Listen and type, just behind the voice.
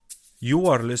You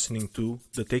are listening to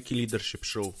the Techie Leadership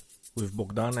Show with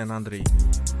Bogdan and Andrei.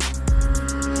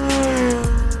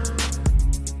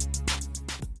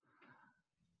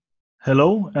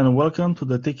 Hello and welcome to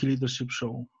the Techie Leadership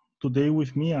Show. Today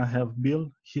with me I have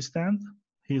Bill Histand.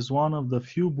 He is one of the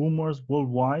few boomers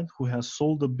worldwide who has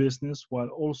sold a business while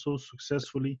also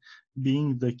successfully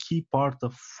being the key part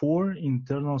of 4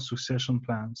 internal succession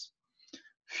plans.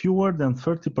 Fewer than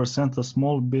 30% of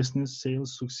small business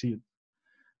sales succeed.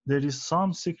 There is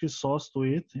some secret sauce to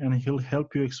it, and he'll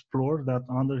help you explore that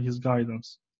under his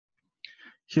guidance.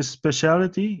 His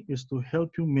specialty is to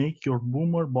help you make your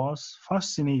boomer boss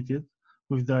fascinated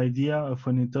with the idea of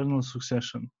an internal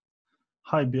succession.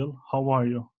 Hi, Bill. How are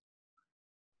you?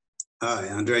 Hi,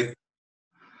 Andre.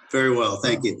 Very well,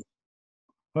 thank you.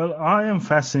 Well, I am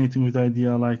fascinated with the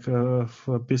idea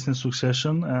of business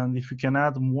succession, and if you can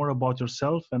add more about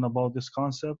yourself and about this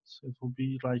concept, it will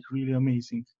be really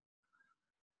amazing.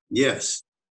 Yes.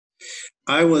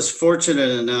 I was fortunate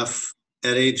enough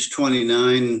at age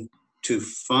 29 to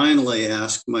finally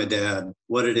ask my dad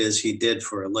what it is he did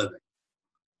for a living.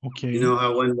 Okay. You know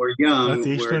how when we're young, At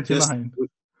age 29.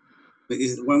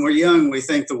 When we're young, we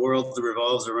think the world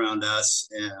revolves around us.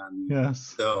 And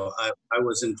yes. So I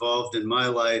was involved in my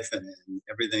life and in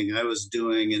everything I was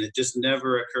doing, and it just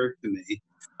never occurred to me.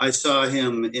 I saw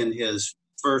him in his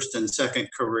first and second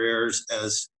careers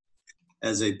as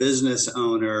a business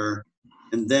owner.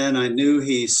 And then I knew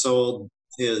he sold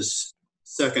his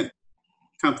second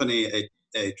company,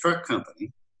 a truck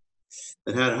company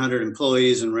that had 100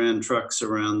 employees and ran trucks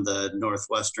around the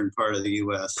northwestern part of the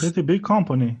U.S. Pretty big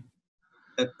company.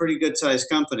 A pretty good sized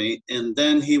company. And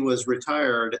then he was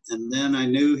retired. And then I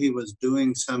knew he was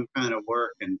doing some kind of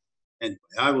work. And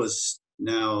I was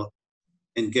now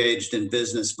engaged in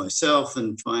business myself.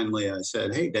 And finally I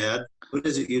said, "Hey, Dad, what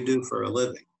is it you do for a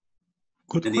living?"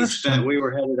 Good and question. We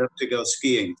were headed up to go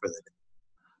skiing for the day.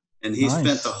 And he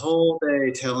spent the whole day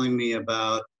telling me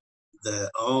about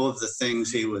all of the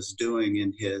things he was doing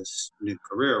in his new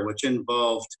career, which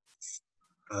involved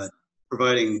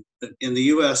providing, in the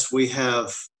U.S., we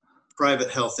have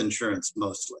private health insurance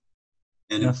mostly.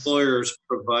 And employers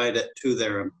provide it to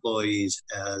their employees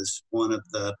as one of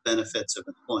the benefits of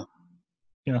employment.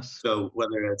 Yes. So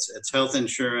whether it's health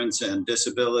insurance and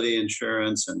disability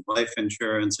insurance and life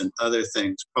insurance and other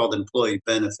things called employee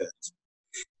benefits,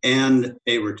 and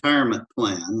a retirement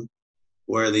plan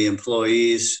where the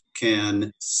employees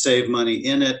can save money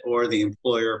in it or the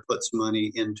employer puts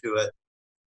money into it,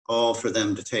 all for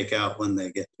them to take out when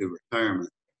they get to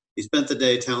retirement. He spent the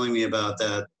day telling me about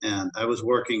that, and I was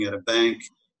working at a bank,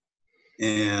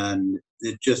 and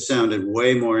it just sounded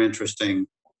way more interesting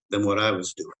than what I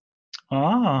was doing.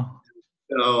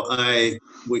 So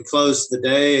we closed the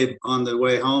day on the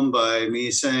way home by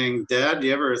me saying, "Dad,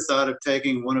 you ever thought of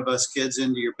taking one of us kids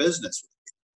into your business?"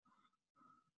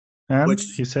 And which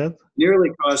he said, nearly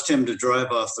caused him to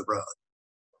drive off the road.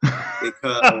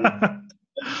 Because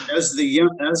as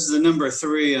the number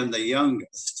 3 and the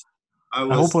youngest, I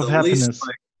was the least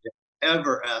likely to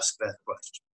ever ask that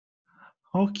question.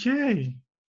 Okay.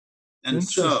 And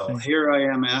so here I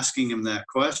am asking him that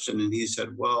question, and he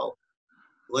said, "Well,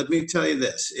 let me tell you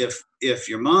this. If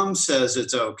your mom says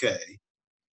it's okay,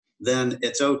 then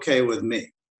it's okay with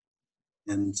me."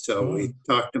 And so we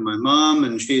talked to my mom,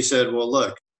 and she said, "Well,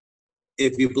 look,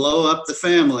 if you blow up the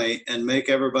family and make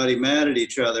everybody mad at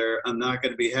each other, I'm not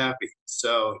going to be happy.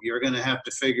 So you're going to have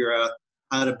to figure out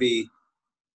how to be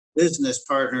business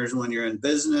partners when you're in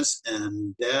business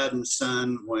and dad and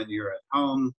son when you're at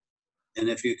home. And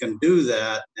if you can do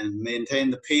that and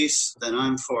maintain the peace, then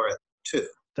I'm for it too."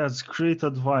 That's great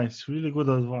advice. Really good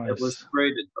advice. It was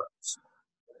great advice.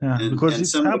 Yeah,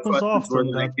 because it happens often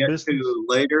that get to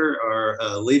later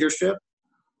are leadership.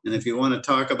 And if you want to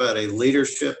talk about a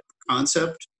leadership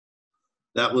concept,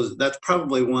 that's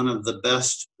probably one of the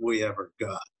best we ever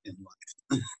got in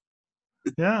life.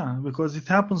 Yeah, because it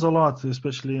happens a lot,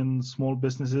 especially in small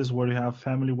businesses where you have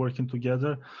family working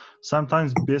together.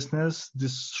 Sometimes business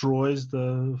destroys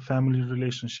the family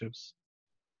relationships.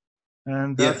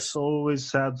 And that's always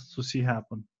sad to see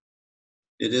happen.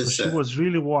 It is so sad. She was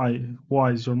really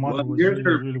wise. Your mother was really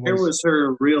wise. Here was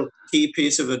her real key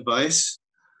piece of advice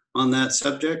on that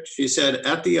subject. She said,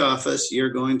 "At the office,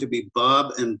 you're going to be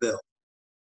Bob and Bill.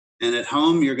 And at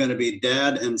home, you're going to be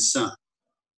dad and son.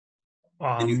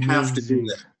 And you have to do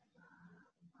that.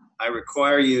 I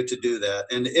require you to do that.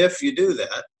 And if you do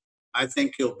that, I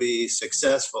think you'll be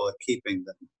successful at keeping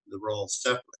the roles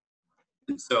separate."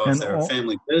 And so if there are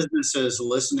family businesses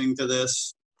listening to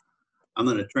this, I'm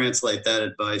going to translate that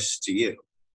advice to you.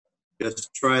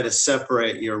 Just try to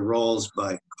separate your roles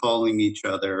by calling each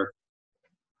other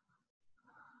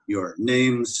your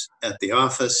names at the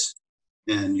office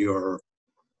and your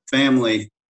family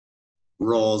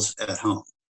roles at home.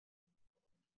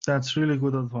 That's really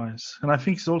good advice, and I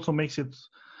think it also makes it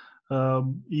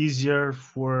easier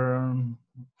for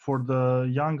the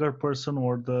younger person,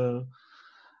 or the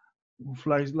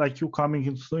like you coming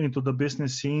into the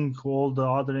business, seeing all the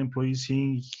other employees,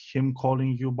 seeing him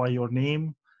calling you by your name.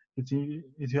 It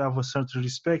you have a certain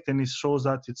respect, and it shows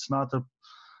that it's not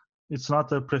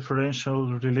a preferential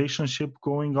relationship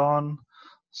going on.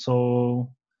 So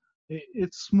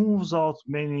it smooths out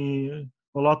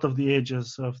a lot of the edges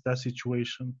of that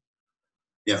situation.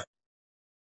 Yeah,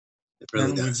 it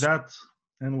really does.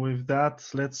 With that,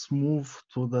 let's move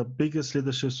to the biggest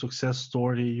leadership success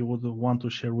story you would want to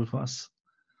share with us.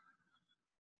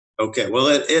 Okay, well,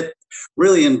 it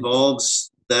really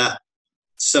involves that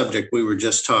subject we were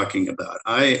just talking about.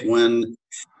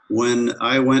 When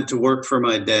I went to work for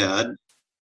my dad,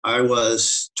 I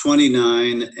was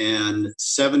 29, and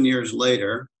 7 years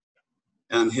later,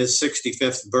 on his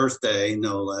 65th birthday,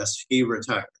 no less, he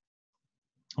retired.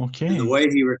 Okay. And the way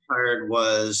he retired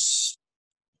was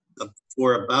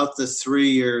for about the 3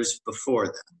 years before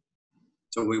that.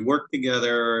 So we worked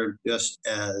together just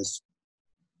as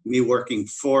me working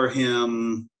for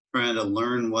him, trying to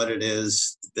learn what it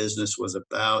is the business was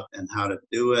about and how to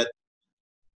do it.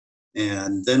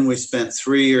 And then we spent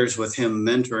 3 years with him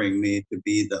mentoring me to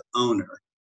be the owner.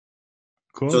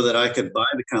 Cool. So that I could buy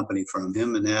the company from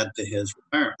him and add to his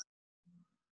retirement.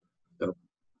 So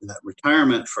that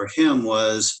retirement for him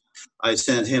was, I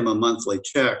sent him a monthly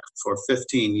check for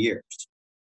 15 years.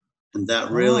 And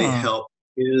that really helped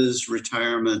his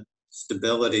retirement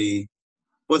stability.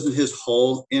 Wasn't his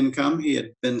whole income. He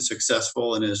had been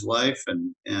successful in his life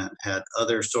and had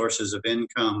other sources of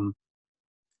income,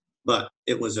 but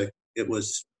it was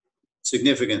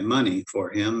significant money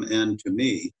for him and to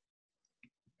me.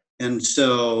 And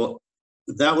so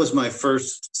that was my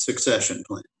first succession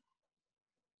plan.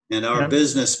 And our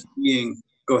business being,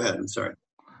 go ahead, I'm sorry.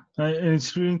 It's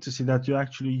thrilling to see that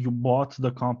you bought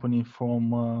the company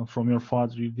from your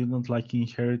father. You didn't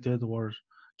inherit it or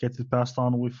get it passed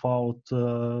on without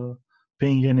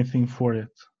paying anything for it.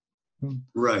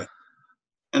 Right.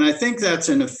 And I think that's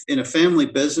in a family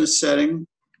business setting,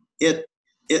 it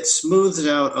smooths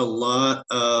out a lot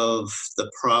of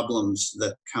the problems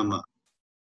that come up.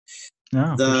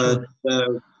 Yeah, the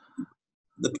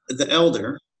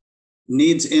elder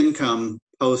needs income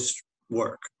post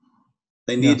work.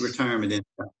 They need retirement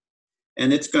income.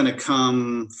 And it's going to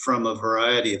come from a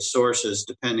variety of sources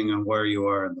depending on where you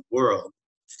are in the world.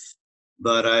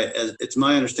 But it's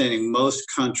my understanding most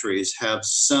countries have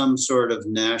some sort of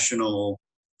national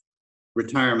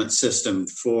retirement system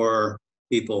for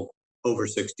people over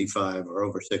 65 or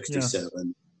over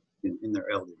 67 in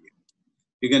their elder years.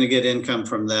 You're going to get income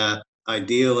from that.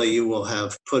 Ideally, you will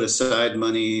have put aside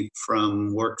money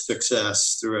from work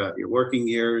success throughout your working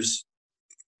years.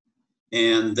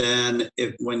 And then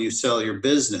when you sell your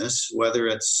business, whether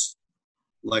it's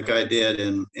like I did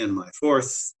in my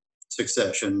fourth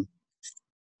succession,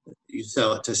 you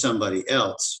sell it to somebody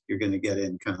else, you're going to get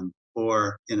income.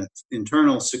 Or in an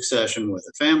internal succession with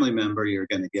a family member, you're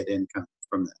going to get income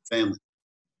from that family.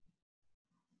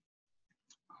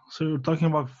 So you're talking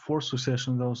about fourth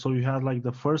succession, though. So you had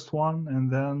the first one,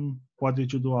 and then what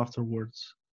did you do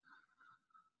afterwards?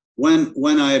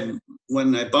 When I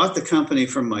bought the company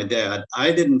from my dad,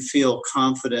 I didn't feel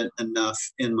confident enough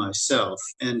in myself,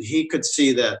 and he could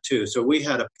see that too. So we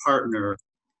had a partner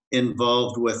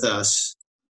involved with us,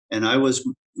 and I was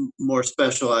more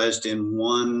specialized in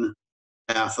one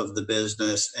half of the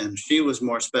business, and she was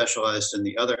more specialized in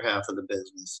the other half of the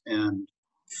business. And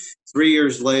 3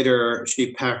 years later,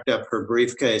 she packed up her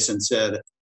briefcase and said,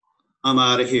 "I'm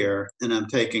out of here, and I'm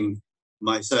taking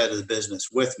my side of the business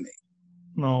with me."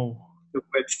 No. To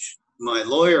which my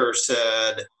lawyer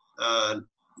said,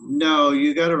 "No,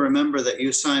 you got to remember that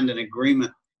you signed an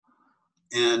agreement,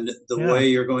 and the way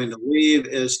you're going to leave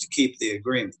is to keep the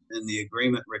agreement." And the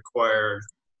agreement required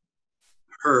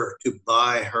her to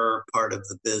buy her part of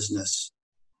the business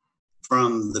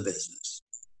from the business.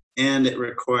 And it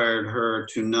required her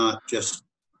to not just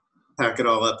pack it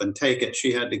all up and take it.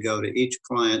 She had to go to each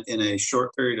client in a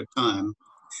short period of time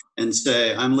and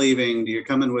say, "I'm leaving. You're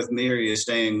coming with me, or are you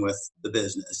staying with the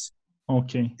business?"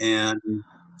 Okay. And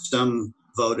some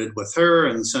voted with her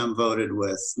and some voted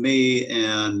with me.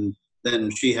 And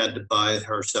then she had to buy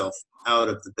herself out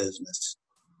of the business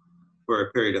for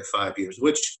a period of 5 years,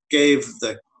 which gave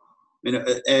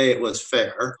A, it was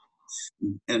fair.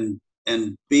 And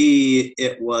B,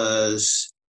 it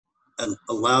was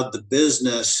allowed the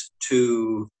business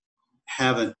to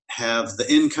haven't have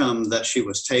the income that she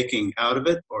was taking out of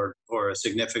it or a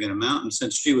significant amount. And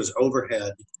since she was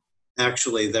overhead,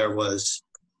 actually there was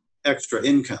extra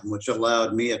income, which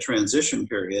allowed me a transition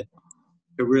period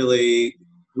to really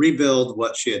rebuild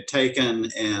what she had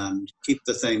taken and keep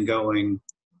the thing going.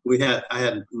 I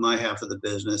had my half of the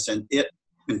business, and it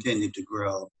continued to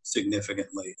grow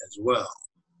significantly as well.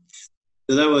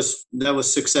 So that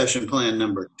was succession plan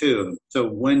number 2. So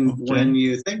when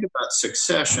you think about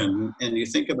succession and you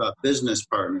think about business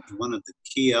partners, one of the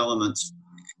key elements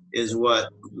is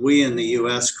what we in the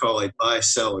U.S. call a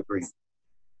buy-sell agreement.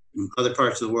 Other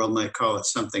parts of the world might call it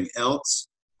something else.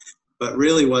 But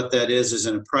really what that is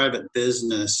in a private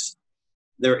business,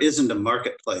 there isn't a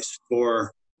marketplace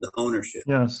for the ownership.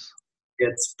 Yes.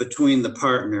 It's between the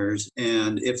partners.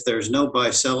 And if there's no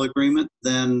buy-sell agreement,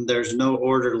 then there's no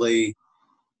orderly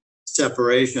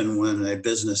separation when a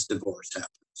business divorce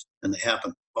happens. And they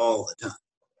happen all the time.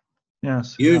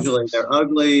 Yes. Usually they're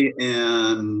ugly,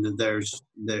 and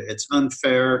it's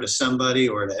unfair to somebody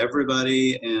or to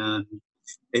everybody. And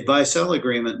a buy-sell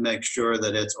agreement makes sure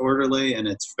that it's orderly and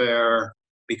it's fair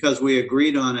because we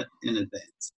agreed on it in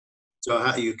advance.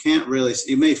 So you can't really,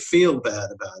 you may feel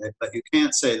bad about it, but you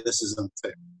can't say this is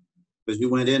unfair because you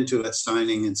went into it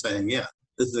signing and saying, yeah,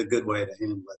 this is a good way to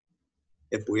handle it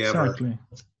if we ever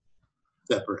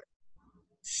separate.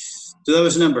 So that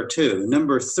was number 2.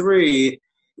 Number 3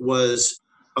 was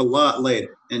a lot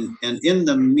later. And in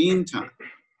the meantime,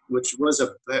 which was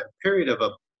a period of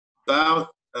about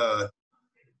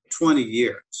 20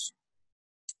 years,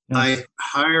 I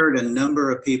hired a number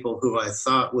of people who I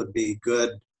thought would be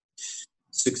good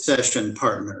succession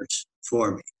partners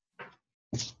for me.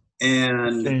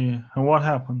 And what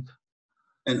happened?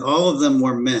 And all of them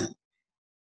were men.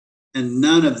 And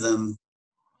none of them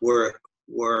were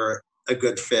a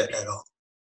good fit at all.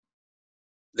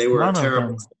 They were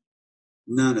terrible.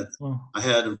 None of them.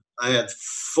 Oh. I had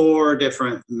 4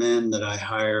 different men that I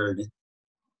hired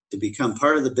to become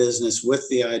part of the business with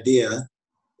the idea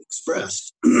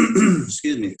expressed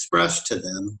to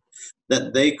them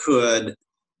that they could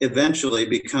eventually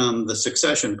become the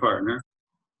succession partner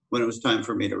when it was time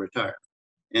for me to retire.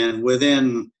 And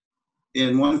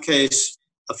in one case,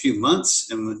 a few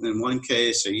months, and in one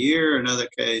case, a year, another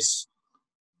case,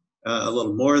 a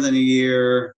little more than a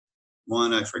year.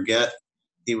 One, I forget.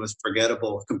 He was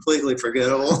forgettable, completely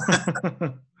forgettable.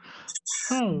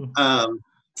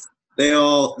 They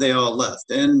all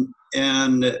left, and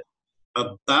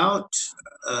about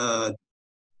so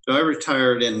I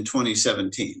retired in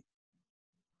 2017,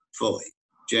 fully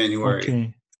January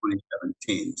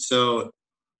 2017. So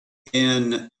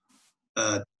in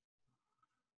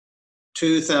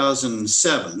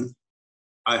 2007,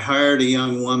 I hired a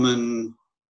young woman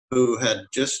who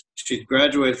she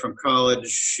graduated from college.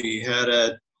 She had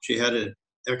an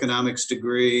economics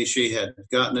degree. She had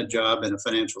gotten a job in a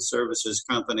financial services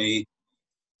company,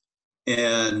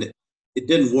 and it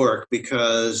didn't work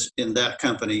because in that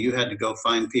company you had to go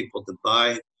find people to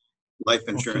buy life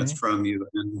insurance from you.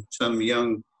 And some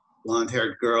young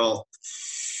blonde-haired girl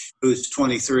who's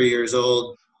 23 years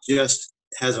old just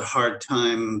has a hard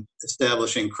time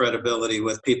establishing credibility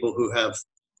with people who have,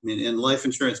 in life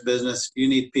insurance business, you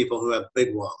need people who have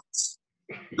big wallets,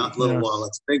 not little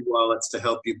wallets, big wallets to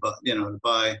help you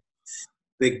buy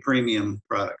big premium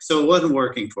products. So it wasn't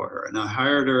working for her. And I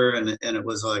hired her, and it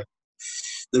was like,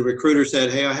 the recruiter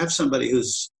said, hey, I have somebody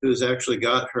who's actually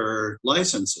got her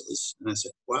licenses. And I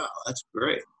said, wow, that's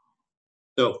great.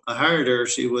 So I hired her.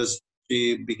 She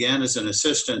began as an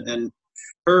assistant, and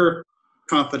her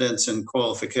competence and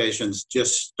qualifications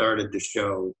just started to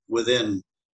show within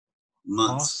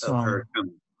months of her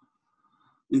coming.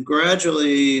 And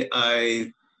gradually,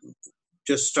 I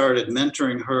just started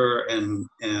mentoring her and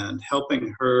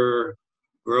helping her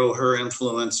grow her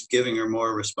influence, giving her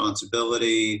more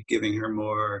responsibility, giving her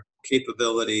more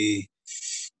capability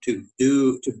to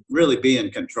really be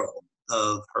in control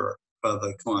of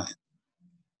a client.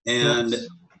 And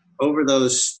over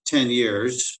those 10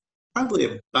 years,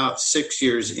 probably about 6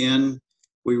 years in,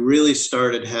 we really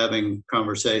started having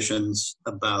conversations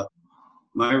about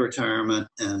my retirement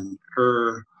and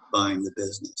her buying the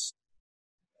business.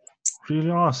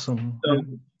 Really awesome.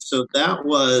 So that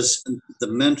was the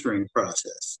mentoring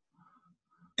process.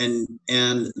 And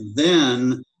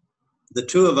then the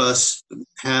two of us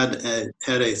had a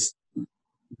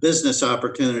business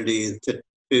opportunity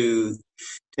to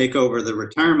take over the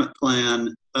retirement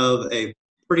plan of a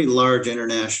pretty large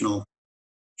international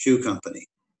shoe company.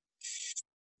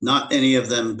 Not any of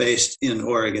them based in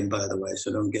Oregon, by the way,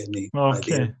 so don't get any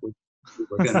idea who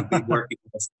we're going to be working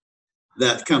with.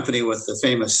 that company with the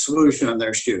famous swoosh on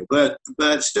their shoe, but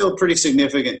still pretty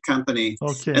significant company.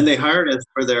 Okay. And they hired us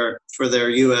for their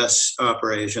U.S.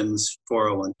 operations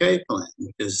 401k plan,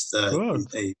 which is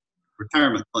a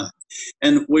retirement plan.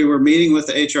 And we were meeting with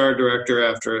the HR director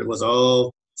after it was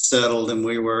all settled, and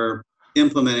we were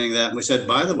implementing that. And we said,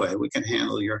 by the way, we can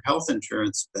handle your health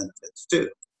insurance benefits too.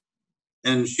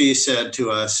 And she said to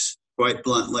us quite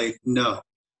bluntly, no.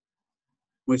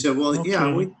 We said, well, Okay.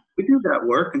 yeah, we do that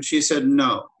work. And she said,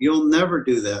 no, you'll never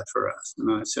do that for us.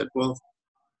 And I said, well,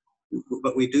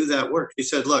 but we do that work. She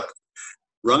said, look,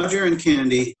 Roger and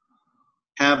Candy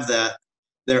have that.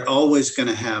 They're always going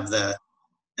to have that.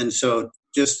 And so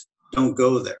just don't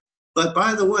go there. But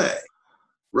by the way,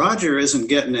 Roger isn't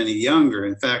getting any younger.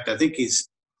 In fact, I think he's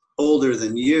older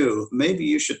than you. Maybe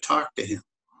you should talk to him.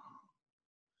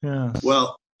 Yeah.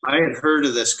 Well, I had heard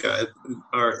of this guy.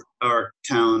 Our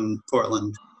town,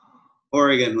 Portland,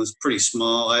 Oregon, was pretty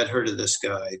small. I had heard of this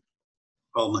guy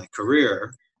all my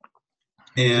career.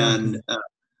 And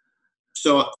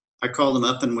so I called him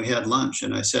up and we had lunch.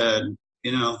 And I said,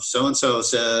 so-and-so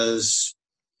says,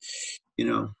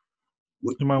 you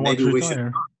might want maybe to we should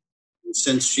retire. talk.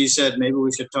 Since she said maybe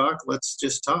we should talk, let's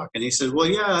just talk. And he said, well,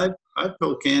 yeah, I've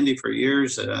told Candy for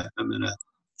years that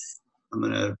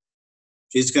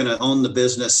she's gonna own the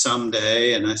business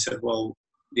someday. And I said, well,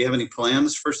 do you have any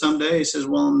plans for someday? He says,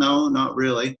 well, no, not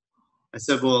really. I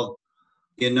said, well,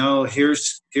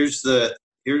 here's the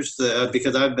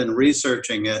because I've been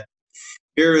researching it.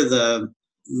 Here are the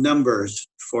numbers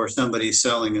for somebody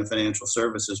selling a financial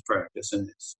services practice, and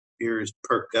his ears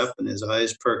perked up and his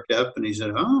eyes perked up, and he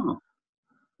said, oh.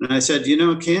 And I said,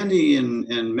 Candy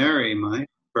and Mary, my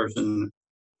person,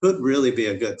 could really be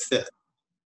a good fit.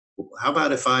 How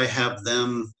about if I have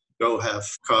them go have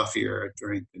coffee or a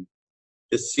drink and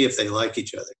just see if they like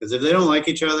each other? Because if they don't like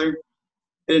each other,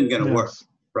 it isn't going to work,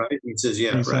 right? He says,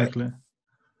 yeah, exactly. Right.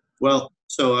 Well,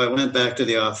 so I went back to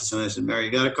the office and I said, Mary,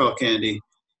 you got to call Candy,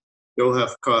 go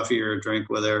have coffee or a drink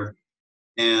with her.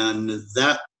 And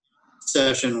that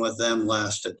session with them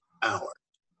lasted hours.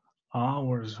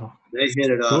 They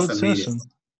hit it off immediately. Session.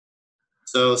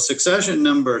 So succession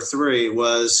number 3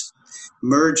 was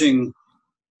merging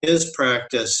his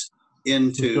practice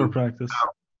into your practice.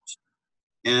 Ours.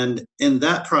 And in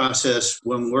that process,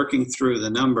 when working through the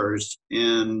numbers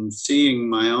and seeing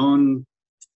my own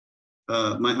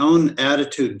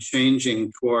attitude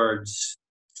changing towards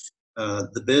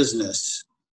the business,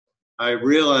 I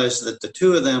realized that the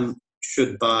two of them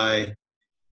should buy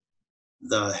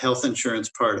the health insurance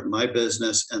part of my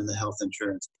business and the health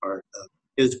insurance part of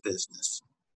his business,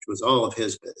 which was all of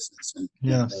his business and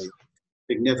a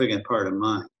significant part of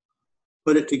mine.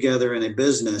 Put it together in a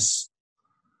business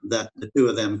that the two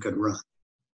of them could run.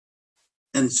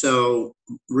 And so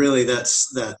really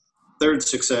that third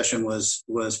succession was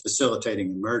facilitating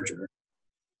a merger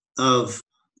of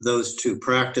those two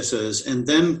practices and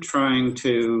then trying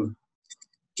to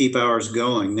keep ours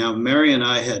going. Now, Mary and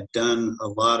I had done a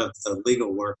lot of the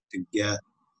legal work to get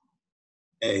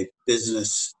a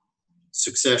business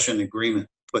succession agreement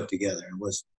put together. It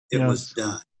was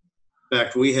done. In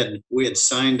fact, we had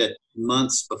signed it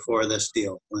months before this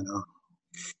deal went on.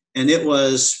 And it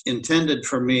was intended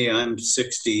for me. I'm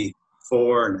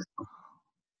 64 now.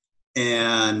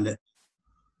 And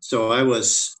so I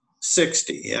was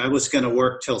 60. I was going to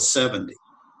work till 70.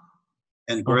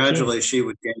 And gradually she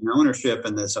would gain ownership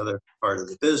in this other part of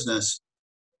the business.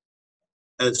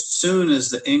 As soon as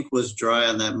the ink was dry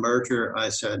on that merger, I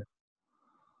said,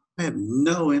 I have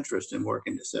no interest in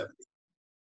working to 70.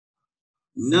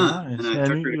 None. Nice. And I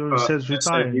took her to coffee. I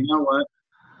said, you know what?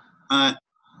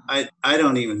 I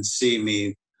don't even see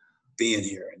me being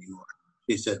here anymore.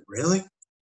 She said, really?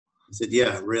 I said,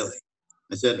 yeah, really.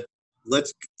 I said,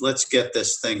 let's get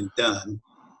this thing done.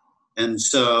 And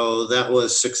so that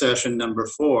was succession number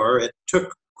 4. It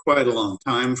took quite a long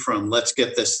time from let's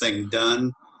get this thing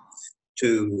done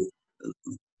to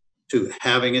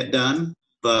having it done.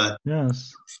 But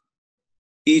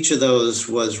each of those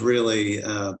was really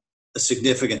a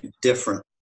significant different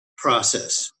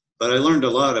process. But I learned a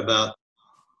lot about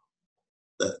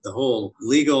the whole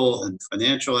legal and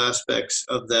financial aspects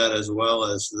of that, as well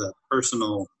as the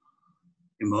personal,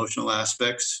 emotional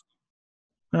aspects.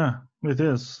 Yeah, it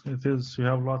is. You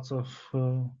have lots of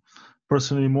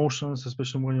personal emotions,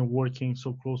 especially when you're working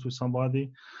so close with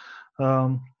somebody.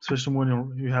 Especially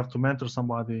when you have to mentor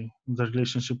somebody. The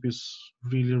relationship is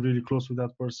really, really close with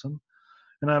that person.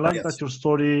 And I like that your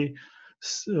story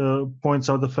points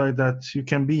out the fact that you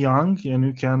can be young and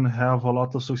you can have a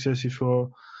lot of success if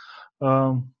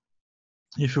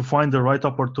you find the right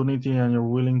opportunity and you're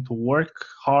willing to work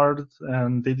hard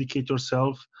and dedicate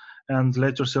yourself and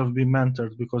let yourself be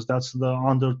mentored, because that's the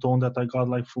undertone that I got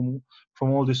like from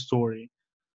all this story.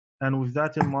 And with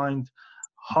that in mind,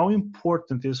 how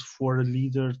important is for a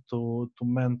leader to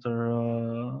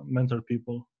mentor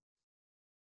people?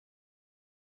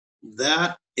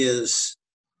 That is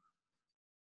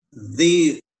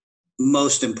the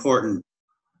most important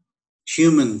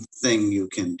human thing you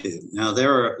can do. Now,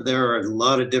 there are a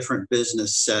lot of different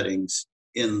business settings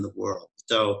in the world.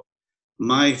 So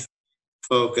my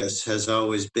focus has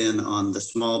always been on the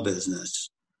small business,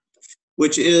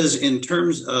 which is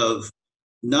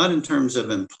not in terms of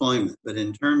employment, but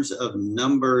in terms of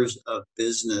numbers of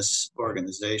business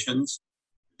organizations.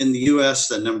 In the US,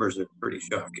 the numbers are pretty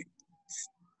shocking.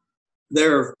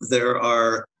 There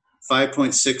are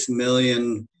 5.6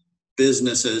 million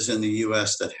businesses in the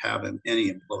US that have any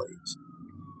employees.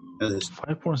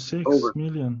 5.6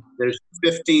 million. There's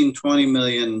 15, 20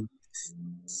 million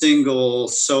single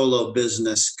solo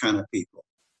business kind of people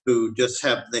who just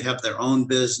have their own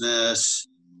business.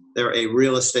 They're a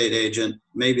real estate agent.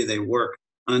 Maybe they work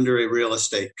under a real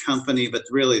estate company, but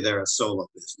really they're a solo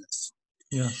business.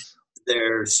 Yes.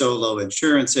 They're a solo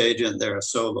insurance agent. They're a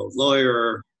solo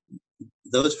lawyer.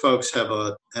 Those folks have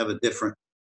a different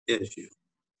issue.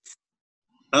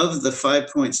 Of the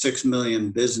 5.6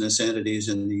 million business entities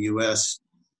in the US,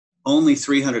 only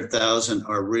 300,000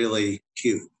 are really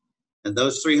huge. And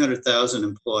those 300,000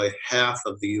 employ half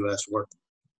of the US workforce.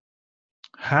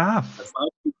 Half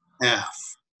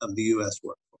Of the US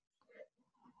workforce.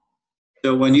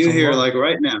 So when you hear, like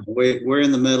right now, we're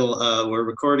in the middle, we're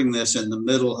recording this in the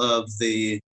middle of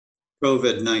the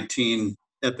COVID-19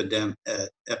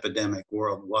 epidemic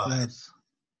worldwide. Yes.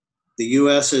 The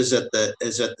US is at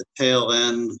the tail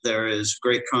end. There is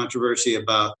great controversy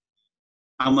about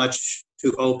how much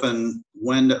to open,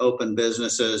 when to open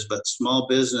businesses, but small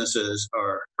businesses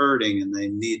are hurting and they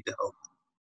need to open.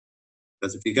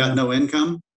 Because if you got no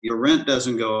income, your rent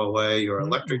doesn't go away, your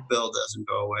electric bill doesn't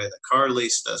go away, the car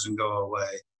lease doesn't go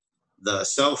away, the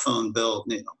cell phone bill,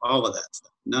 all of that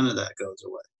stuff. None of that goes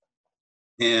away.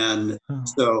 And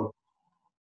so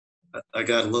I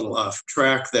got a little off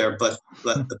track there, but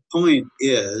the point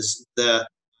is that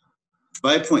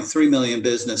 5.3 million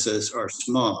businesses are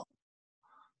small.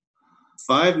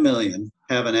 5 million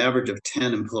have an average of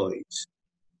 10 employees.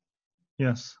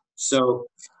 Yes. So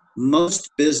most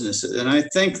businesses, and I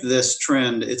think this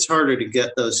trend, it's harder to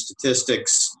get those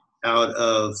statistics out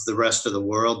of the rest of the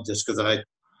world just because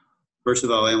first of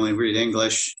all, I only read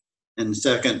English. And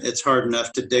second, it's hard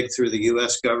enough to dig through the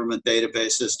US government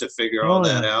databases to figure all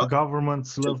that out.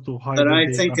 Governments love to hide. But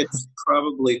I think it's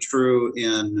probably true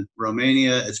in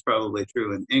Romania, it's probably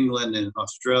true in England, in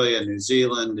Australia, New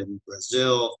Zealand, and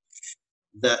Brazil,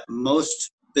 that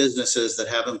most businesses that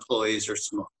have employees are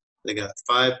small. They got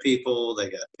 5 people, they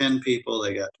got 10 people,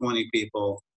 they got 20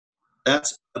 people.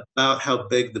 That's about how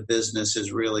big the business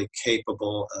is really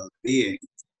capable of being.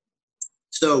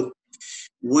 So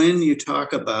when you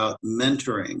talk about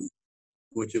mentoring,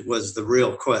 which it was the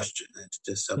real question, it's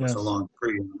just that was a long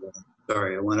preamble.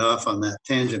 Sorry, I went off on that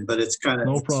tangent, but it's kind of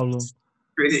no problem.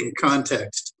 Creating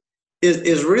context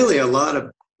is really a lot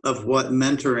of what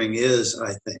mentoring is,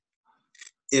 I think.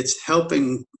 It's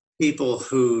helping people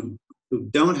who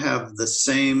don't have the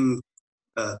same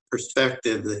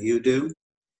perspective that you do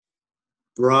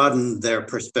broaden their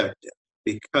perspective,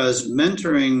 because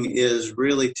mentoring is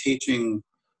really teaching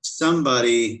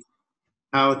somebody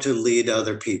how to lead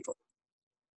other people.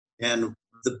 And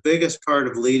the biggest part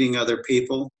of leading other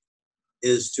people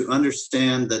is to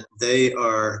understand that they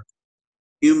are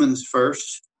humans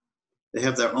first. They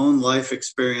have their own life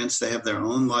experience. They have their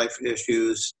own life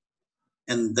issues.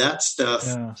 And that stuff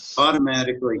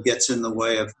automatically gets in the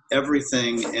way of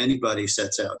everything anybody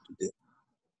sets out to do.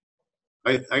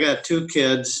 I got 2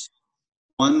 kids.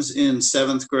 One's in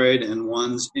 7th grade and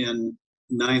one's in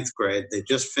 9th grade. They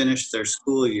just finished their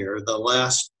school year. The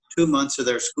last 2 months of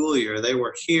their school year, they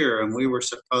were here, and we were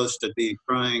supposed to be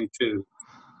trying to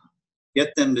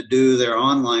get them to do their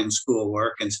online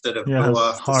schoolwork instead of go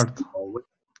off to school, which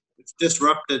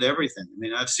disrupted everything. I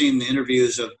mean, I've seen the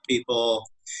interviews of people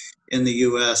in the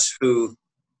US who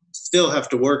still have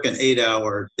to work an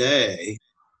 8-hour day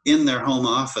in their home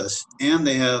office, and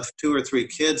they have 2 or 3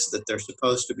 kids that they're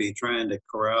supposed to be trying to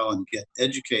corral and get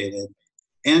educated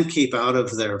and keep out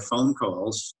of their phone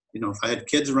calls. If I had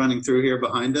kids running through here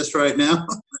behind us right now,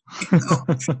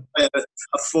 I had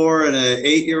a 4 and an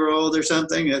 8-year-old or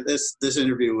something, this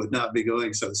interview would not be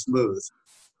going so smooth.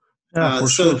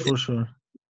 For sure.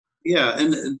 Yeah,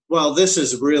 and while this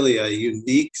is really a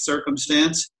unique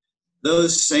circumstance,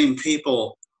 those same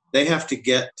people, they have to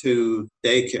get to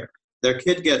daycare. their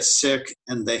kid gets sick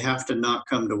and they have to not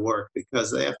come to work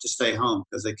because they have to stay home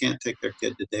because they can't take their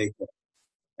kid to daycare.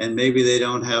 And maybe they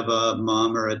don't have a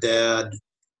mom or a dad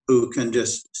who can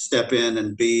just step in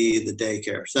and be the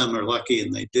daycare. Some are lucky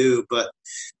and they do, but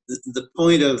the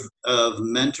point of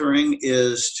mentoring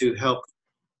is to help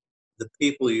the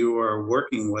people you are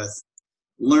working with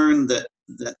learn that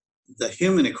the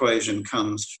human equation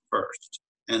comes first.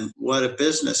 And what a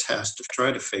business has to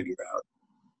try to figure out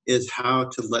is how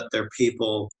to let their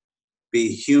people be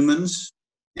humans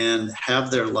and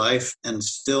have their life and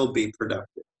still be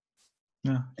productive.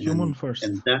 Yeah, human first.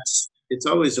 And it's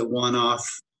always a one-off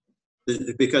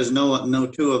because no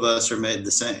two of us are made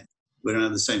the same. We don't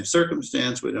have the same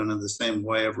circumstance. We don't have the same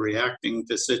way of reacting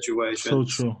to situations. So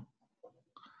true.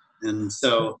 And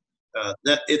so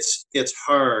that it's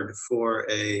hard for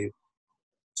a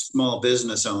small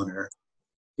business owner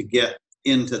to get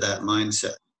into that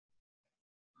mindset.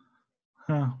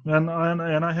 Yeah, and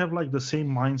I have like the same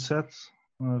mindset.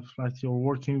 Like you're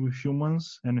working with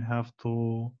humans, and you have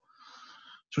to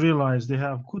realize they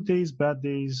have good days, bad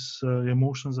days.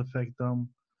 Emotions affect them.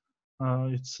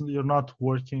 You're not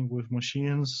working with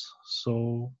machines,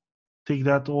 so take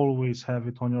that, always have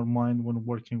it on your mind when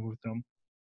working with them.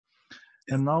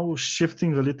 And now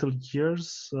shifting a little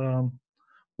gears,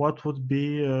 what would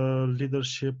be a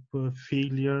leadership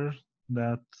failure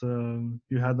that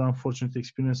you had the unfortunate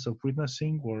experience of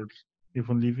witnessing or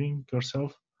even living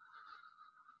yourself?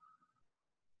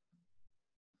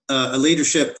 A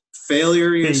leadership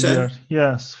failure, you said?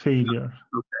 Yes, failure.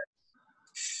 Okay.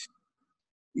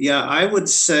 Yeah, I would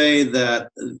say that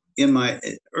in my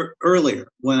earlier,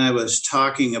 when I was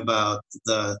talking about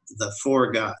the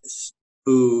four guys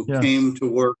who came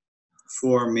to work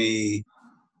for me,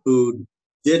 who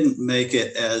didn't make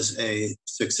it as a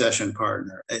succession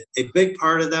partner. A big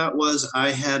part of that was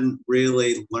I hadn't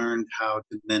really learned how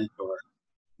to mentor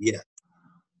yet.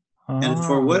 And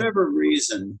for whatever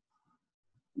reason,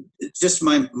 it's just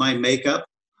my makeup.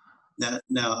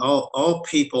 Now all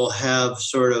people have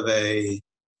sort of a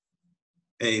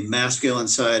masculine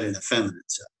side and a feminine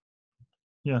side.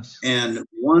 Yes. And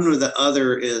one or the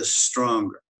other is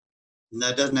stronger. And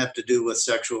that doesn't have to do with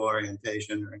sexual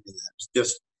orientation or any of that. It's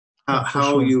just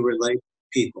how you relate to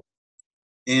people.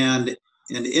 And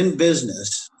in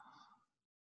business,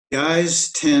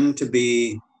 guys tend to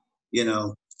be,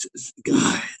 guys.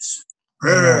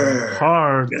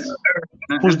 Hard.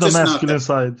 Push the masculine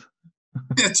side.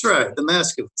 That's right, the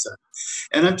masculine side.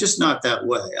 And I'm just not that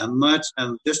way. I'm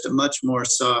just a much more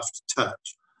soft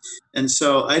touch. And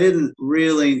so I didn't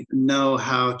really know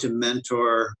how to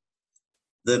mentor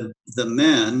the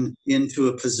men into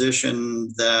a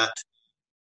position that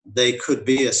they could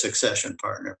be a succession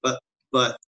partner.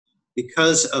 But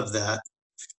because of that,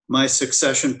 my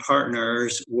succession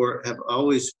partners have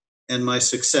always, and my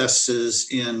successes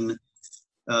in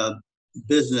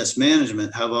business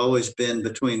management have always been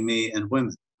between me and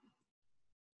women.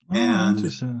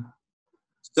 And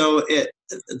so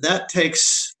that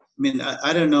takes,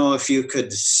 I don't know if you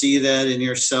could see that in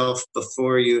yourself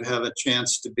before you have a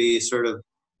chance to be sort of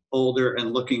older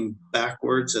and looking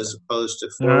backwards as opposed to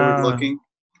forward looking.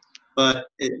 But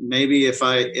maybe if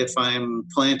I'm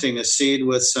planting a seed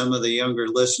with some of the younger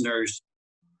listeners,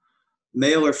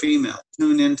 male or female,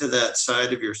 tune into that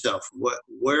side of yourself.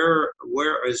 Where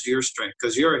is your strength?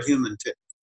 Because you're a human too,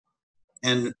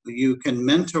 and you can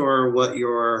mentor what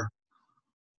you're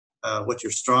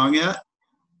strong at.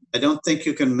 I don't think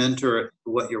you can mentor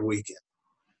what you're weak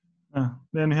at.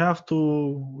 Then you have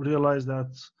to realize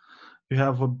that you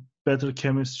have a better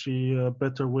chemistry, a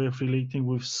better way of relating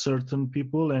with certain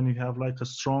people, and you have like a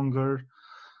stronger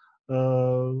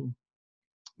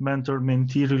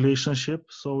mentor-mentee relationship.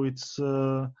 So it's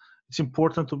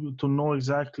important to know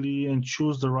exactly and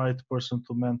choose the right person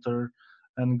to mentor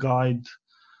and guide.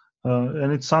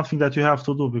 And it's something that you have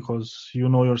to do because you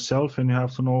know yourself, and you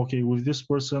have to know, okay, with this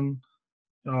person,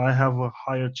 I have a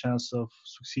higher chance of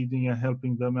succeeding and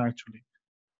helping them actually.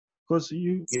 Because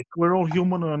we're all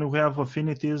human and we have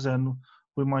affinities, and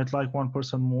we might like one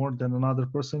person more than another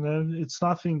person. And it's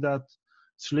nothing that's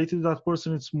related to that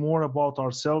person. It's more about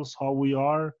ourselves, how we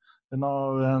are, and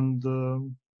our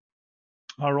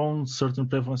own certain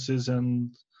preferences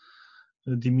and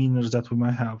demeanors that we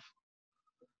might have.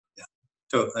 Yeah,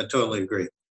 I totally agree.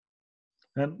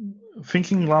 And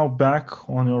thinking now back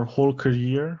on your whole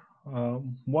career,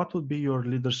 what would be your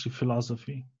leadership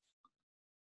philosophy?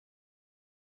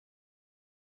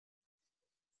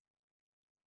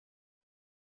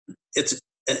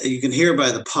 You can hear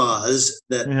by the pause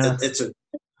that it's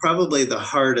probably the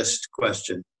hardest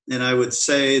question. And I would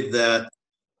say that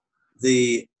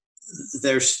the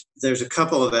there's a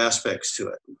couple of aspects to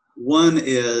it. One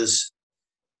is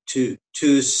to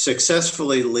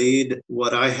successfully lead,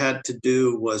 what I had to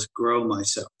do was grow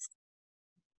myself.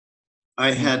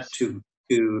 I had to,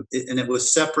 and it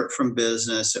was separate from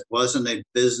business. It wasn't a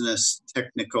business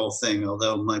technical thing,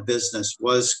 although my business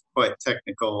was quite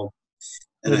technical,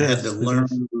 and I had to learn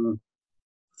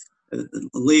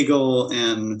legal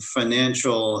and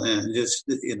financial, and just,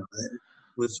 it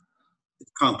was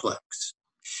complex.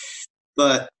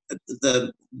 But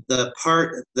the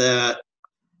part that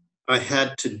I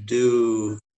had to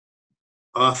do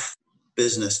off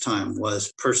business time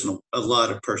was a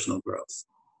lot of personal growth.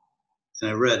 And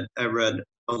I read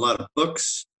a lot of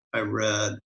books. I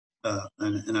read,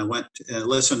 and I went and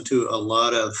listened to a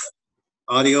lot of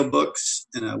audiobooks,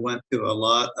 and I went to a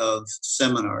lot of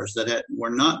seminars that were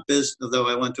not business, though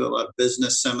I went to a lot of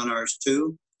business seminars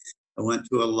too. I went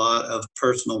to a lot of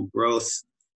personal growth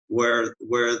where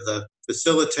the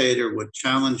facilitator would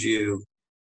challenge you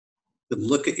to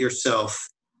look at yourself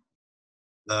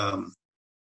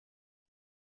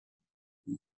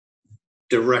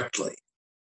directly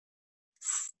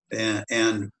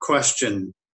and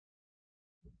question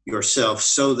yourself,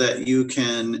 so that you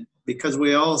can, because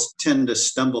we all tend to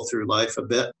stumble through life a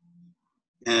bit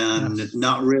and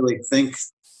not really think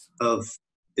of,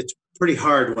 it's pretty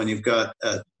hard when you've got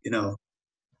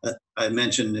I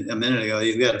mentioned a minute ago,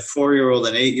 you've got a 4-year-old,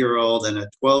 an 8-year-old, and a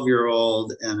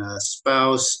 12-year-old, and a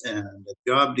spouse, and a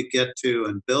job to get to,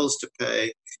 and bills to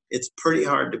pay. It's pretty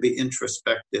hard to be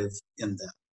introspective in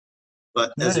that.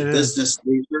 But as a business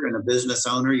leader and a business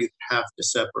owner, you have to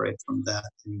separate from that,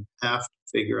 and you have to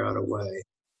figure out a way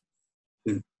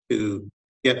to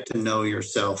get to know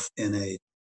yourself in a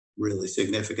really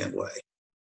significant way.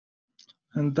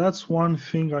 And that's one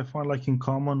thing I find in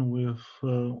common with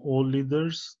all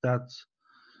leaders that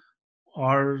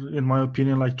are, in my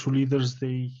opinion, true leaders.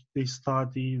 They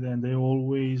study, and they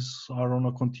always are on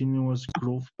a continuous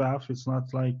growth path. It's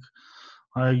not like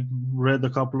I read a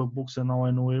couple of books and now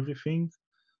I know everything.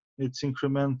 It's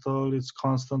incremental, it's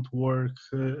constant work.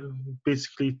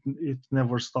 Basically, it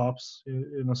never stops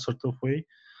in a sort of way.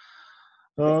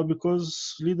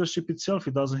 Because leadership itself,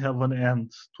 it doesn't have an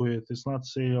end to it. It's not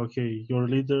say, okay, you're a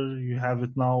leader, you have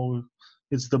it now,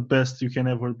 it's the best you can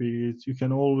ever be. You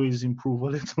can always improve a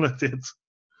little at it.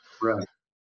 Right.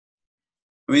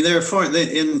 I mean,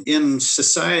 in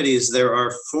societies, there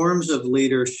are forms of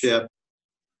leadership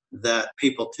that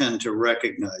people tend to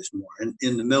recognize more.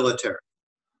 In the military,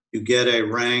 you get a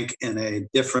rank and a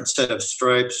different set of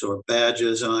stripes or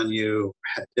badges on you,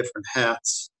 different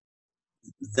hats.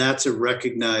 That's a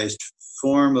recognized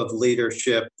form of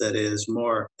leadership that is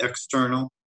more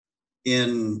external.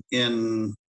 In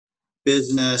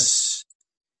business,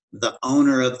 the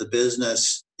owner of the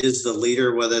business is the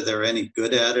leader, whether they're any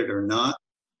good at it or not.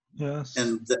 Yes.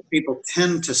 And that people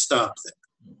tend to stop there.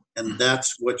 And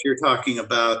that's what you're talking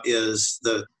about, is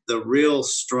the real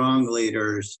strong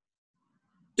leaders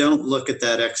don't look at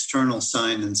that external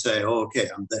sign and say, oh, okay,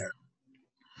 I'm there.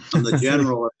 I'm the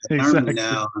general of the army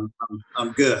now.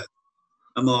 I'm good.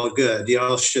 I'm all good.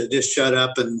 Y'all should just shut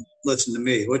up and listen to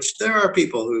me, which there are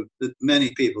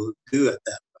many people who do it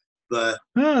that way. But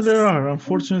yeah, there are.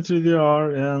 Unfortunately, there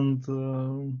are. And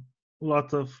a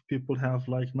lot of people have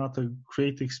not a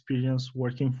great experience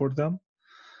working for them.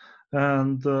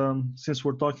 And since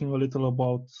we're talking a little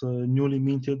about newly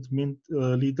minted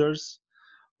leaders,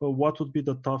 what would be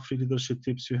the top 3 leadership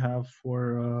tips you have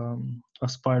for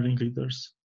aspiring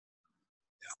leaders?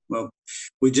 Well,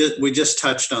 we just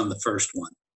touched on the first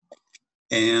one,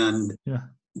 and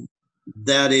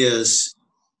that is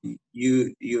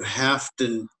you have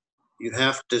to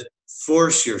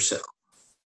force yourself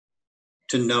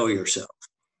to know yourself.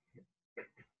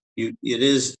 It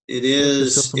is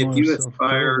if you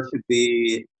aspire to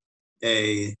be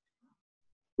a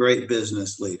great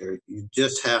business leader, you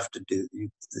just have to do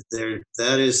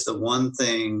that is the one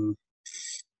thing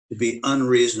to be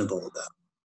unreasonable about.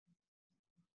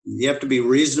 You have to be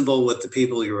reasonable with the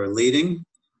people you are leading,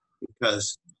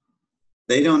 because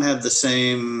they don't have the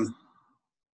same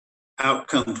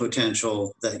outcome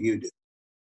potential that you do.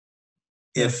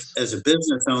 If, as a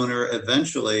business owner,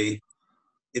 eventually,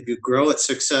 if you grow it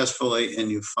successfully and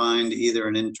you find either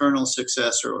an internal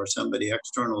successor or somebody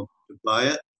external to buy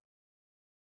it,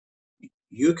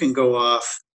 you can go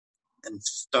off and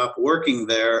stop working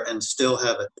there and still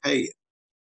have it pay you.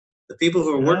 The people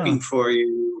who are working for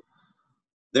you,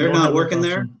 they're not working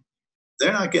there.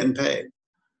 They're not getting paid.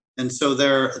 And so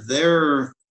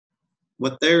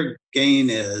what their gain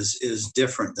is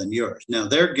different than yours. Now,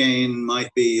 their gain might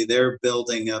be they're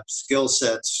building up skill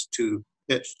sets to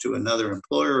pitch to another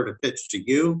employer or to pitch to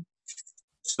you.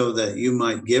 so that you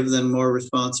might give them more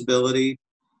responsibility.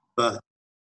 But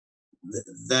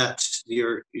that's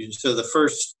so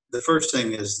the first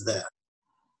thing is that.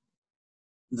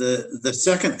 The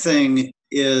second thing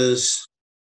is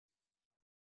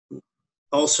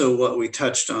also what we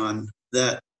touched on,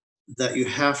 that you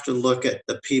have to look at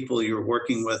the people you're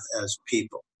working with as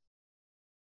people.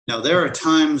 Now, there are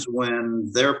times when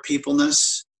their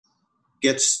peopleness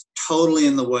gets totally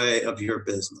in the way of your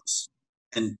business.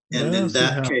 And in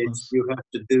that case, you have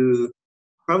to do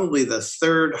probably the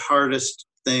third hardest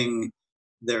thing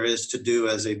there is to do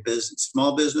as a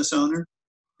small business owner.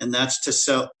 And that's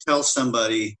to tell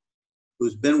somebody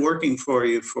who's been working for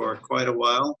you for quite a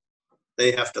while,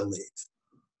 they have to leave.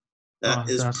 That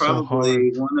is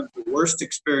probably one of the worst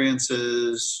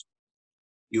experiences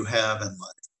you have in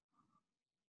life.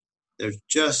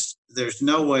 There's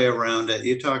no way around it.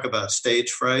 You talk about stage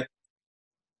fright.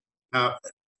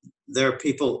 There are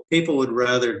people would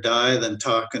rather die than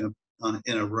talk in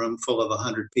a room full of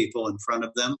 100 people in front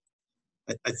of them.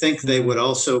 I think they would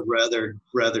also rather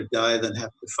die than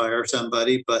have to fire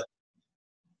somebody. But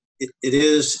it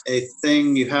is a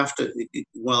thing you have to,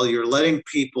 while you're letting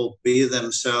people be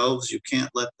themselves, you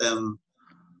can't let them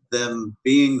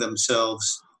being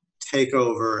themselves take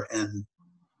over and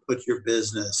put your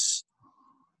business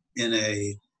in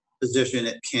a position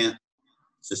it can't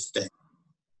sustain.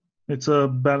 It's a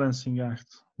balancing act.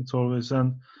 It's always,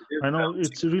 and I know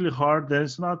it's really hard. That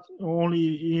it's not only,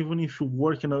 even if you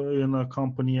work in a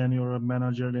company and you're a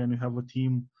manager and you have a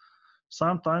team,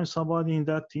 sometimes somebody in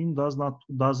that team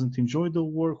doesn't enjoy the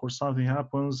work, or something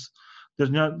happens. It's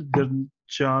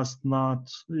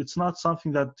not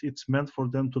something that it's meant for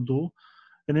them to do.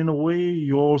 And in a way,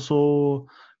 you also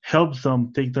help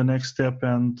them take the next step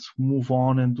and move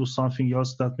on and do something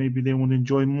else that maybe they would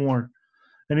enjoy more.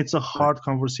 And it's a hard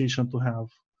conversation to have.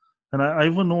 And I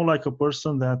even know like a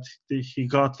person that he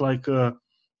got like a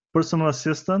personal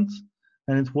assistant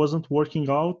and it wasn't working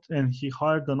out, and he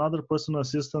hired another personal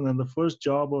assistant, and the first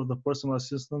job of the personal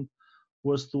assistant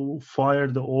was to fire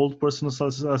the old personal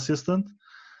assistant,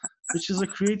 which is a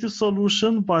creative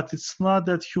solution, but it's not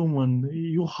that human.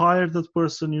 You hire that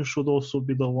person, you should also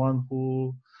be the one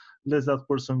who lets that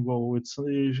person go.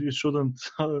 You shouldn't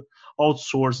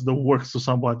outsource the work to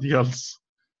somebody else.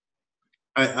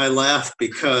 I laugh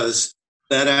because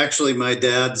that actually my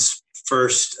dad's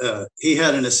first, he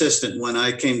had an assistant when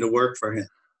I came to work for him.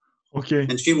 Okay.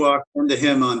 And she walked into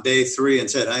him on day 3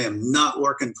 and said, "I am not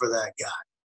working for that guy."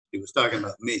 He was talking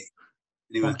about me. And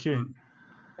he went, okay.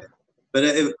 But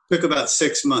it took about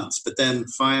 6 months. But then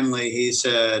finally he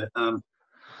said, "You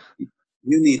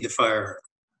need to fire her."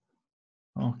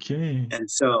 Okay.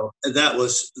 And so that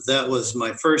was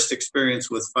my first experience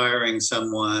with firing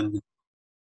someone.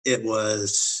 It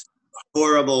was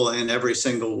horrible in every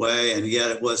single way, and yet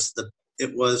it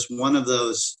was one of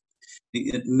those.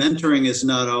 Mentoring is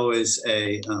not always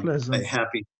a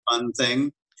happy, fun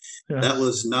thing. Yes. That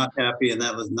was not happy and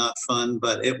that was not fun,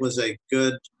 but it was a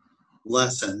good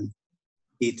lesson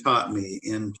he taught me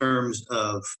in terms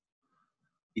of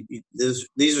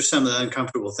these are some of the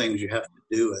uncomfortable things you have to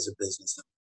do as a business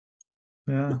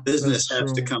owner. Yeah, the business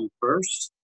has to come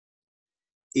first,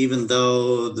 even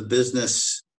though the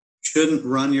business shouldn't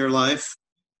run your life.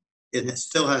 It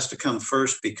still has to come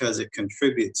first because it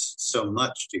contributes so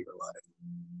much to your life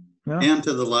and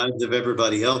to the lives of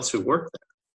everybody else who work there.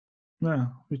 Yeah,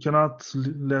 we cannot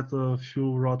let a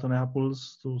few rotten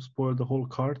apples to spoil the whole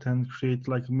cart and create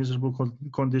like miserable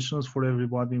conditions for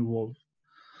everybody involved.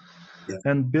 Yeah.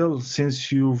 And Bill,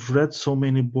 since you've read so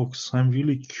many books, I'm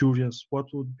really curious, what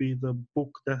would be the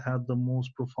book that had the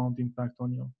most profound impact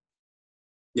on you?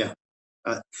 Yeah,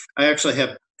 I actually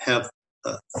have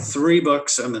 3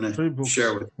 books I'm going to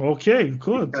share with you. Okay,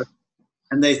 good.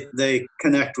 And they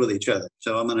connect with each other.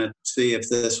 So I'm going to see if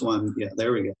this one,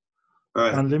 there we go. All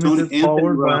right. Unlimited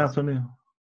Power by Anthony.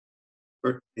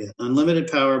 Unlimited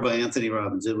Power by Anthony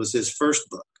Robbins. It was his first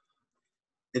book.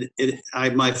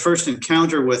 My first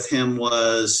encounter with him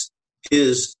was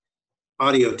his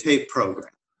audio tape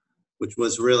program, which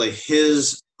was really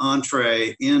his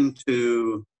entree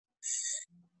into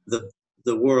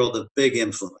the world of big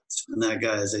influence. And that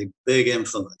guy is a big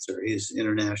influencer. He's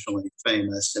internationally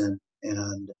famous.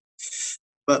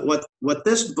 But what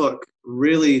this book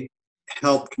really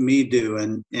helped me do,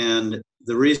 and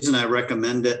the reason I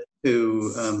recommend it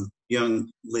to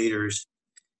young leaders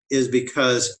is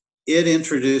because it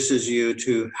introduces you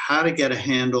to how to get a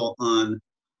handle on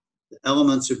the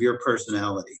elements of your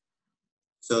personality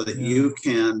so that you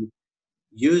can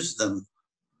use them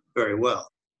very well.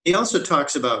 He also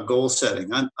talks about goal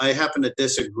setting. I happen to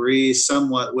disagree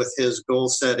somewhat with his goal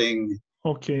setting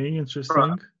Okay,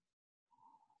 interesting.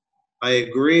 I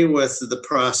agree with the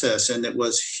process, and it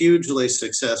was hugely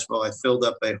successful. I filled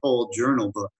up a whole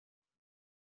journal book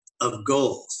of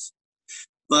goals.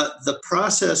 But the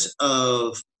process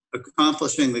of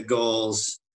accomplishing the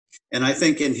goals, and I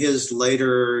think in his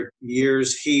later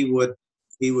years, he would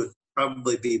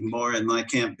probably be more in my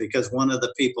camp, because one of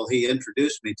the people he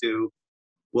introduced me to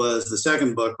was the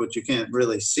second book, which you can't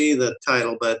really see the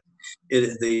title, but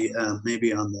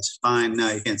maybe on the spine. No,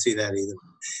 you can't see that either.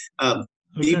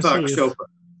 Deepak Chopra.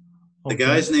 The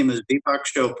guy's name is Deepak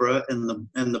Chopra, and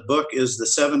the book is The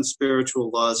 7 Spiritual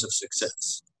Laws of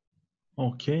Success.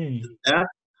 Okay.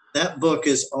 That book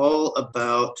is all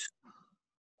about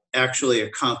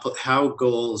actually how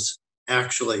goals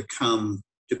actually come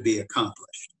to be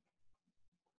accomplished.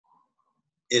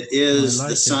 It is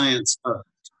the science of it.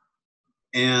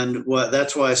 And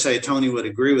that's why I say Tony would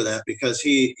agree with that, because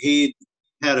he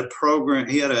had a program,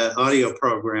 he had an audio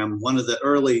program, one of the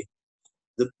early,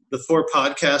 before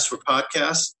podcasts were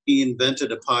podcasts, he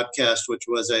invented a podcast, which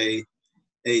was a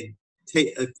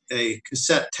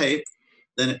cassette tape.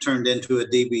 Then it turned into a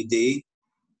DVD.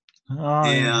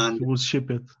 And he would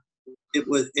ship it.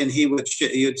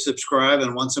 You'd subscribe,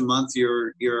 and once a month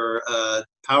your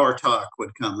Power Talk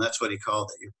would come. That's what he called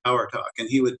it, your Power Talk. And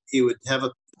he would have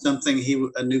a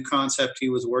new concept he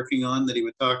was working on that he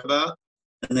would talk about,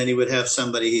 and then he would have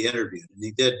somebody he interviewed. And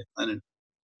he did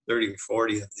 30 or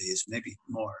 40 of these, maybe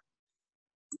more.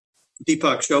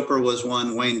 Deepak Chopra was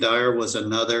one. Wayne Dyer was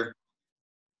another.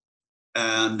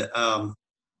 And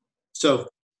so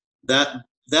that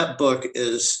book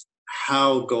is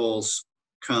how goals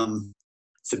come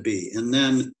to be. And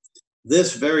then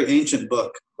this very ancient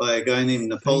book by a guy named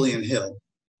Napoleon Hill,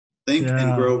 Think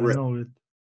and Grow Rich. I know it.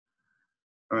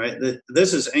 All right,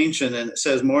 this is ancient, and it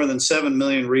says more than 7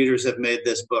 million readers have made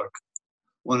this book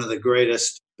one of the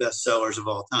greatest bestsellers of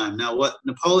all time. Now, what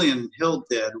Napoleon Hill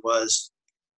did was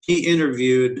he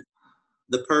interviewed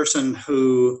the person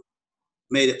who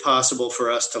made it possible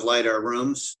for us to light our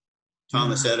rooms,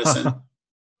 Thomas Edison.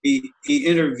 He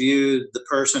interviewed the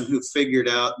person who figured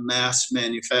out mass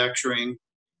manufacturing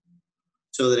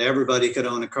so that everybody could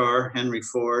own a car, Henry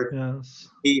Ford. Yes.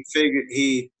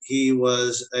 He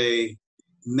was a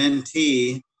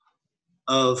mentee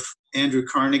of Andrew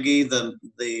Carnegie,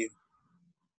 the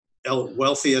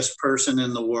wealthiest person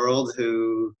in the world,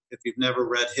 who, if you've never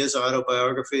read his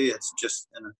autobiography, it's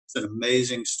an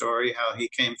amazing story how he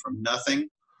came from nothing.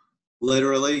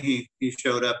 Literally, he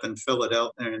showed up in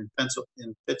Philadelphia,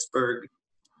 in Pittsburgh,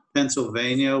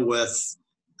 Pennsylvania, with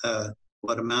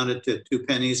what amounted to 2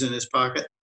 pennies in his pocket,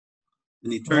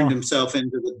 and he turned himself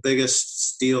into the biggest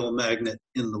steel magnate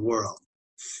in the world.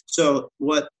 So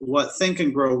what Think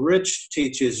and Grow Rich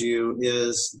teaches you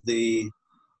is the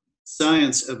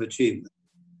science of achievement.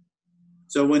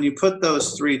 So when you put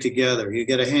those three together, you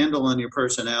get a handle on your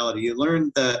personality. You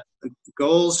learn that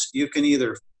goals, you can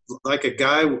either, like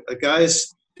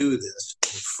guys do this,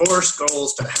 force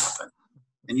goals to happen.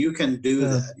 And you can do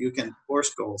that. You can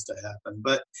force goals to happen.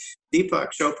 But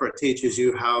Deepak Chopra teaches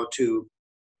you how to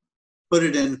put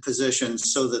it in position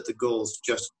so that the goals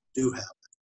just do happen.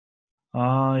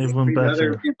 Even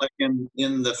better. Like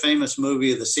in the famous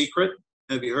movie The Secret,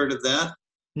 have you heard of that?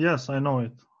 Yes, I know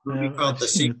it. Movie called The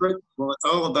Secret. Well, it's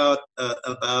all about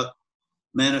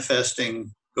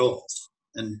manifesting goals.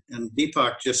 And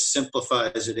Deepak just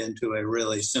simplifies it into a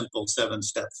really simple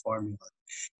 7-step formula.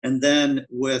 And then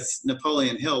with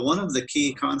Napoleon Hill, one of the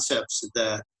key concepts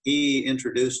that he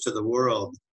introduced to the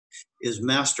world is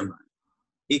mastermind.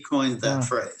 He coined that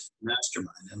phrase,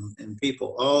 mastermind. And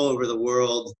people all over the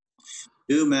world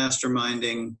do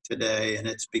masterminding today. And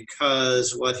it's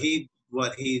because what he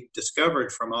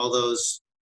discovered from all those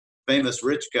famous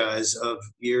rich guys of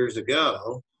years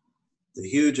ago, the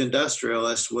huge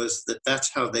industrialists, was that's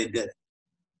how they did it.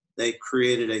 They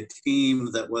created a team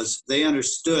they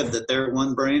understood that their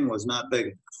one brain was not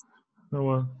big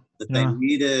enough. They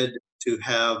needed to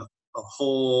have a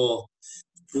whole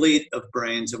fleet of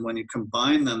brains, and when you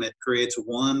combine them, it creates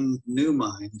one new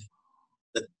mind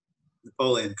that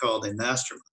Napoleon called a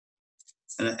mastermind.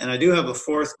 And I do have a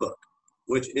 4th book,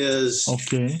 which is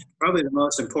probably the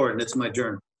most important. It's my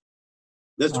journal.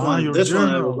 This one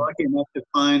I was lucky enough to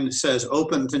find says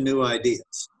open to new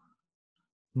ideas.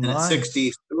 And at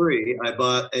 63, I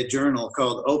bought a journal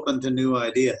called Open to New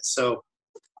Ideas. So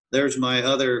there's my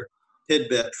other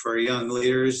tidbit for young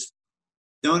leaders.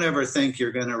 Don't ever think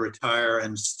you're going to retire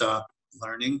and stop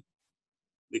learning,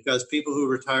 because people who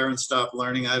retire and stop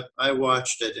learning, I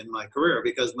watched it in my career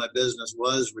because my business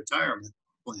was retirement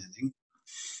planning.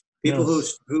 People who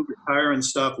retire and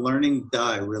stop learning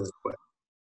die really quick.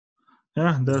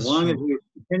 Yeah, that's as long as true. you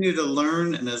continue to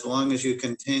learn and as long as you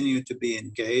continue to be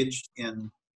engaged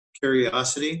in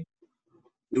curiosity,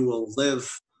 you will live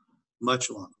much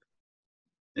longer.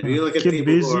 If you look at Keep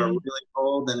people who are busy. really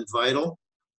old and vital,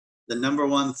 the number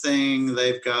one thing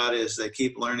they've got is they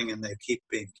keep learning and they keep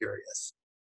being curious.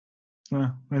 Yeah,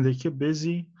 and they keep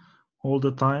busy all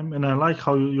the time. And I like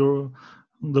how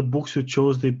the books you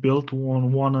chose, they built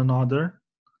on one another,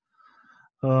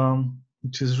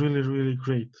 which is really, really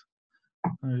great.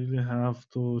 I really have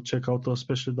to check out,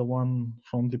 especially the one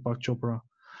from Deepak Chopra.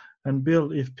 And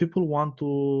Bill, if people want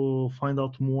to find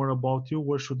out more about you,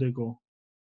 where should they go?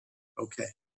 Okay.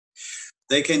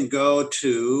 They can go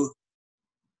to,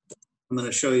 I'm going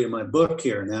to show you my book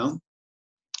here now.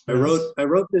 Yes. I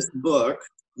wrote this book,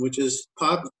 which is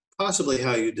possibly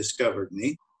how you discovered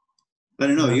me. I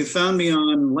don't know. Yes. You found me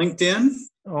on LinkedIn?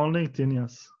 On LinkedIn,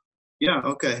 yes. Yeah,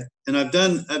 okay. And I've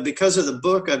done, because of the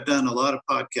book, I've done a lot of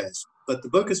podcasts. But the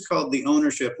book is called The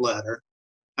Ownership Ladder,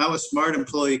 How a Smart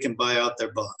Employee Can Buy Out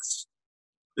Their Boss.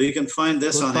 So you can find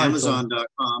this Good on title.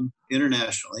 Amazon.com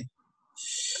internationally.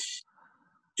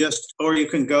 Or you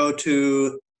can go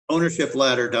to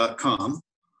ownershipladder.com,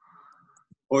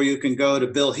 or you can go to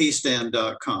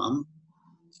billheestand.com.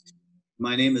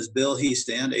 My name is Bill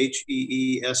Heestand,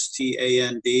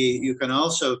 Heestand. You can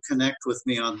also connect with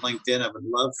me on LinkedIn. I would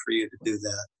love for you to do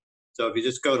that. So if you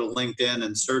just go to LinkedIn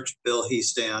and search Bill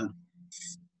Heestand,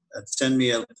 send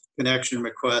me a connection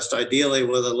request, ideally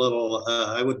with a little,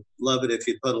 I would love it if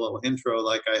you put a little intro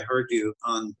like I heard you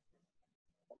on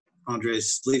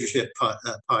Andre's leadership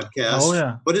podcast. Oh,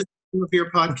 yeah. What is the name of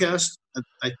your podcast?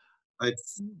 The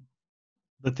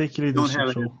Techie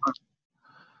Leadership Show.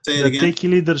 Say it The again.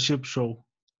 Techie Leadership Show.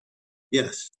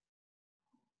 Yes.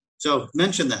 So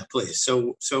mention that, please,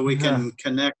 so we can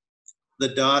connect the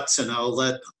dots, and I'll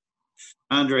let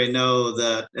Andre know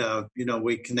that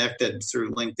we connected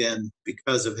through LinkedIn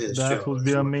because of his show. That would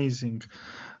be amazing.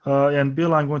 And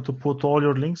Bill, I'm going to put all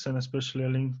your links, and especially a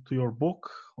link to your book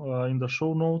in the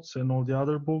show notes, and all the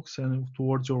other books, and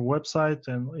towards your website,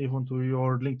 and even to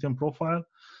your LinkedIn profile,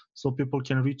 so people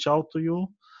can reach out to you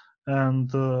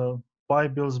and buy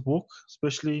Bill's book.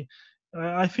 Especially,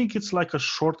 I think it's like a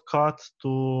shortcut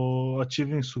to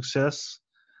achieving success.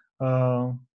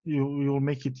 You'll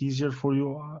make it easier for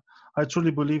you. I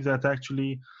truly believe that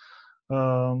actually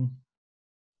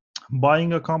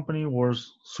buying a company or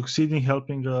succeeding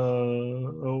helping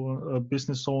a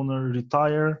business owner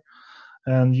retire,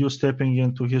 and you stepping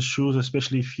into his shoes,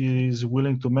 especially if he is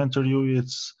willing to mentor you,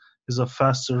 is a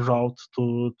faster route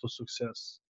to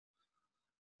success.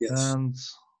 Yes. And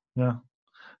yeah,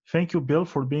 thank you, Bill,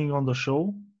 for being on the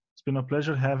show. It's been a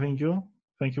pleasure having you.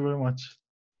 Thank you very much.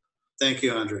 Thank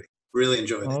you, Andre. Really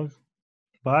enjoyed it.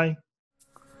 Bye.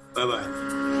 Bye-bye.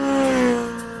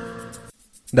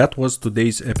 That was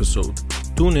today's episode.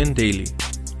 Tune in daily.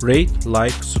 Rate,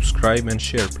 like, subscribe, and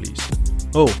share, please.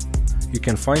 Oh, you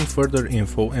can find further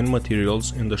info and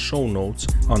materials in the show notes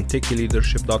on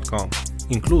techyleadership.com,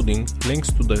 including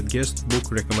links to the guest book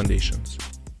recommendations.